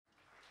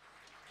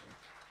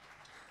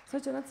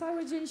Słuchajcie, ona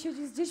cały dzień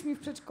siedzi z dziećmi w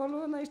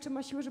przedszkolu, ona jeszcze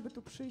ma siłę, żeby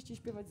tu przyjść i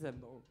śpiewać ze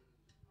mną.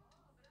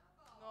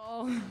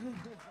 No.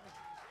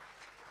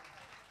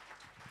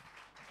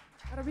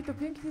 A robi to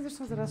pięknie,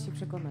 zresztą zaraz się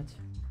przekonać.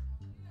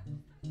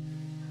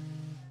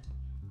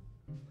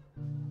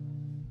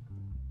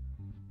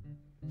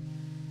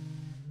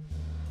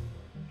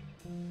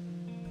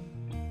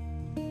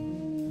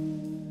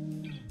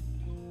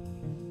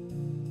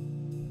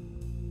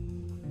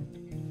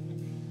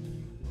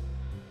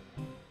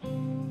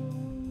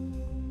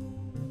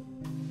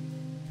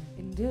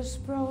 In this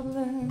proud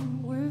land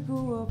we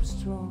grew up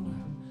strong.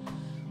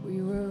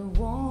 We were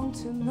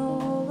wanting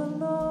all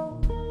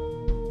alone.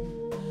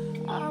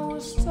 I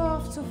was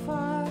tough to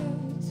fight,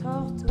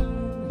 tough to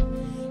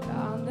win.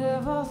 I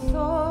never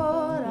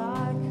thought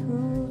I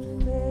could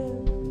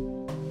fail.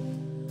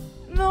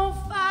 No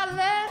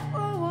fight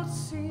for what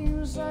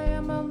seems. I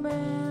am a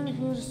man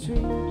whose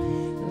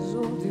dream is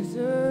all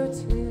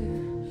deserted.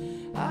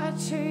 I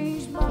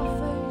changed my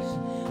face,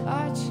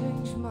 I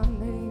changed my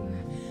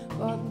name,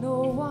 but no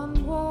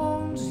one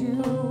wants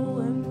you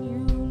when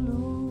you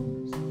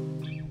lose.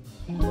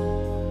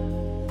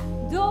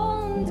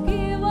 Don't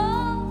give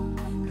up,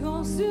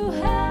 'cause you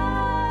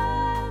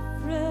have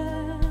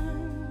friends.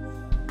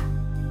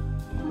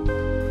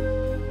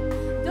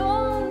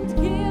 Don't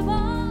give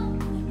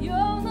up,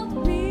 you're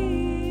not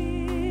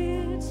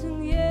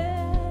beaten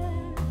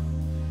yet.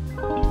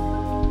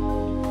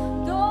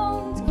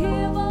 Don't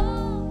give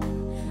up,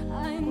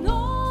 I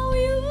know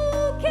you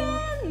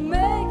can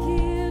make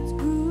it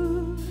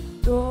good.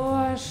 Though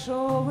I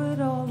saw it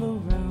all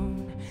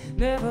around,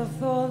 never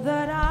thought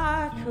that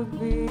I could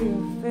be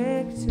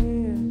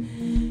affected.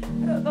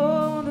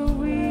 Oh, the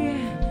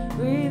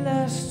we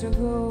less to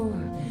go.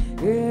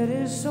 It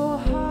is so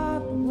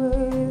hard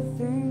where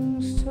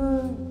things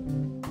turn.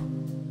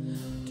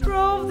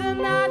 Drove the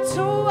night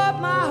toward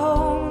my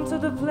home, to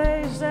the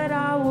place that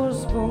I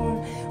was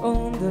born,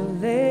 on the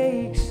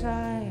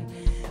lakeside.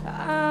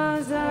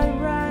 As I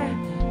ride,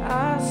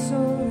 I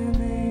saw the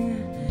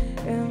name,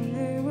 and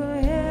they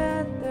will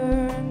head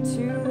there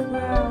to the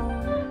ground.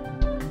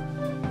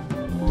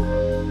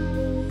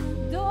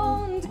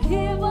 Don't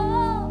give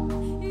up,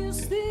 you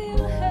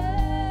still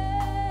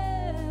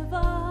have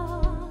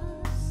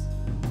us.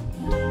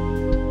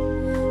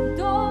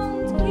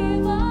 Don't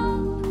give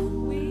up,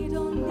 we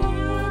don't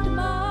need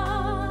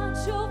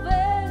much of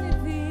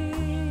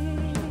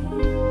anything.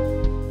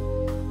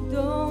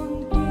 Don't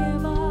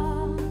give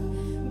up,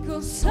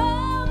 'cause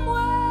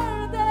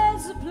somewhere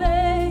there's a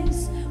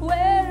place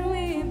where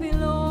we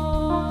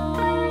belong.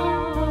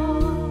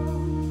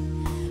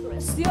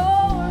 Rest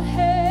your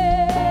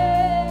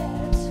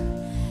head,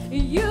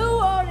 you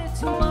worry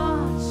too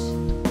much.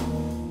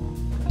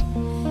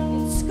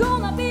 It's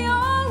gonna be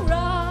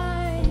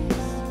alright.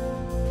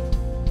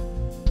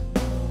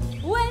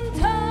 When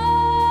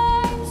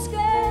times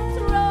get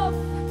rough,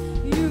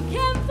 you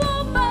can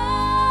fall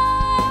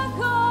back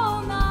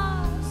on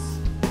us.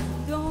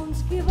 Don't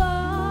give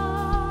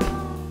up,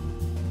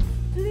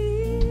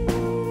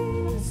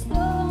 please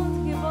don't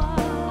give up.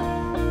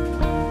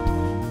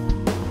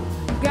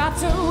 Got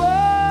to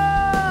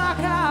walk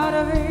out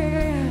of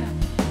here,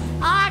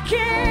 I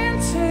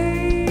can't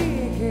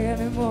take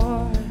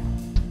anymore.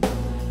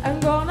 I'm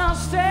gonna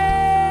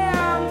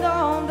stand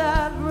on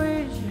that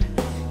bridge,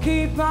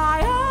 keep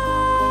my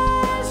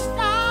eyes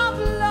down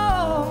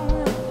below.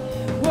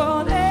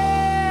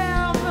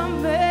 Whatever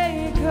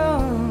may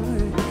come,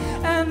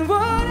 and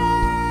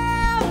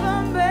whatever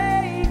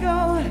may go,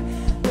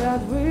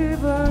 that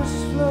river's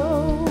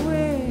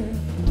flowing,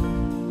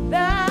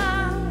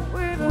 that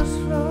river's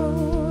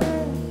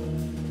flowing.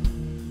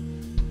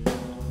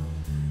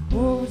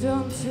 Moved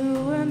on to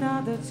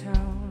another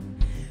town,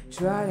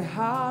 tried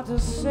hard to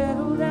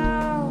settle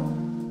down.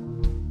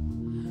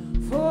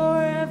 For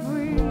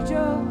every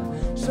job,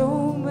 so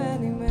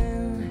many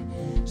men,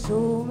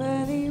 so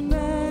many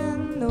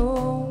men, no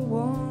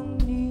one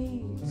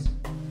needs.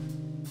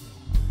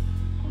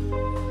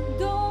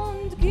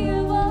 Don't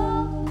give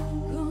up,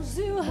 'cause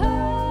you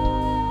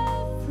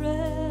have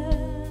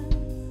friends.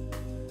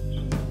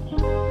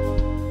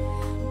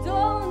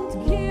 Don't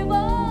give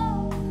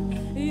up,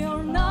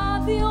 you're not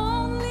the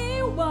only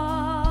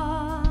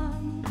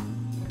one.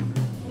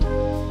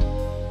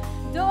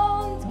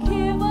 Don't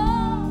give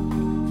up,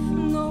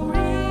 no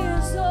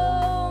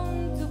reason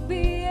to be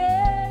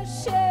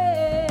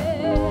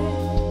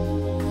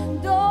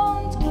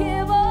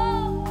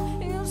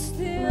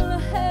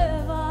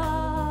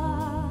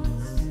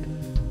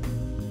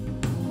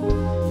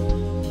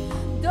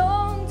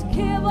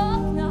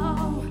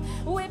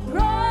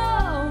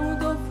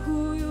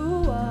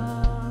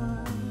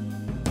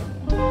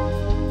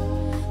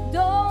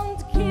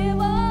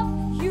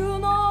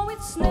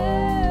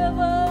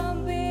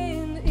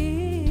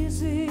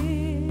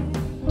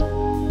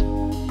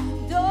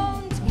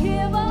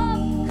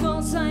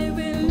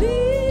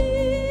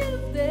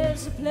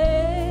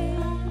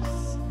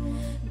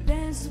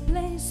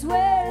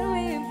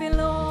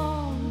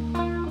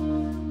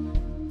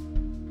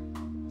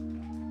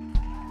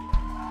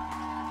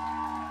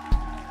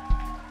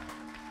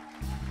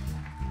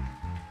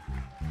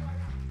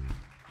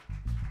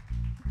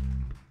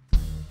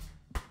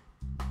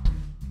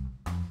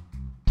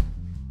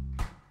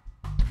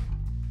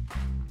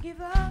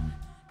give up,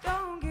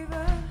 don't give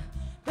up,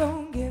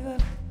 don't give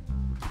up.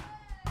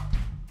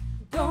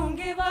 Don't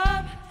give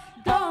up,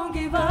 don't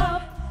give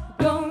up,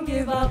 don't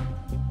give up.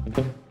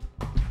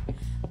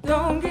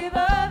 Don't give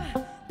up,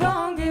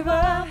 don't give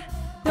up,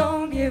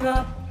 don't give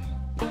up.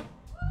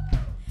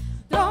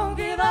 Don't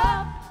give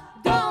up,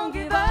 don't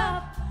give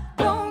up,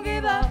 don't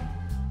give up.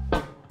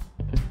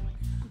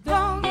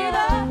 Don't give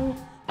up,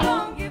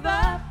 don't give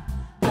up,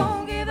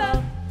 don't give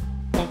up.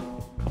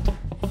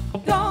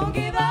 Don't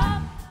give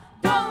up,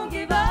 don't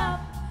give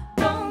up,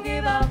 don't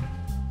give up.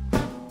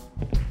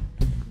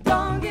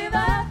 Don't give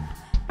up,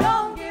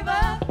 don't give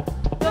up,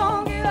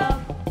 don't give up.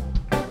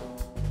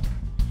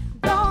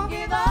 Don't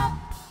give up,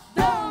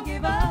 don't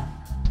give up,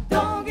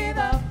 don't give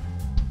up.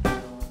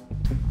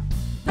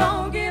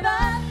 Don't give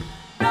up,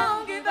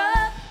 don't give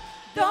up,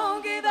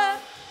 don't give up.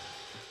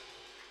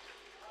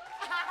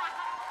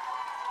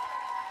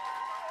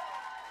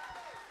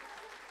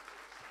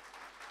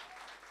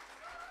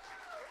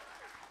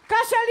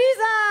 Kasia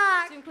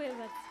Lizak! Dziękuję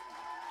bardzo.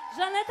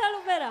 Żaneta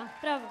Lubera,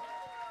 brawo.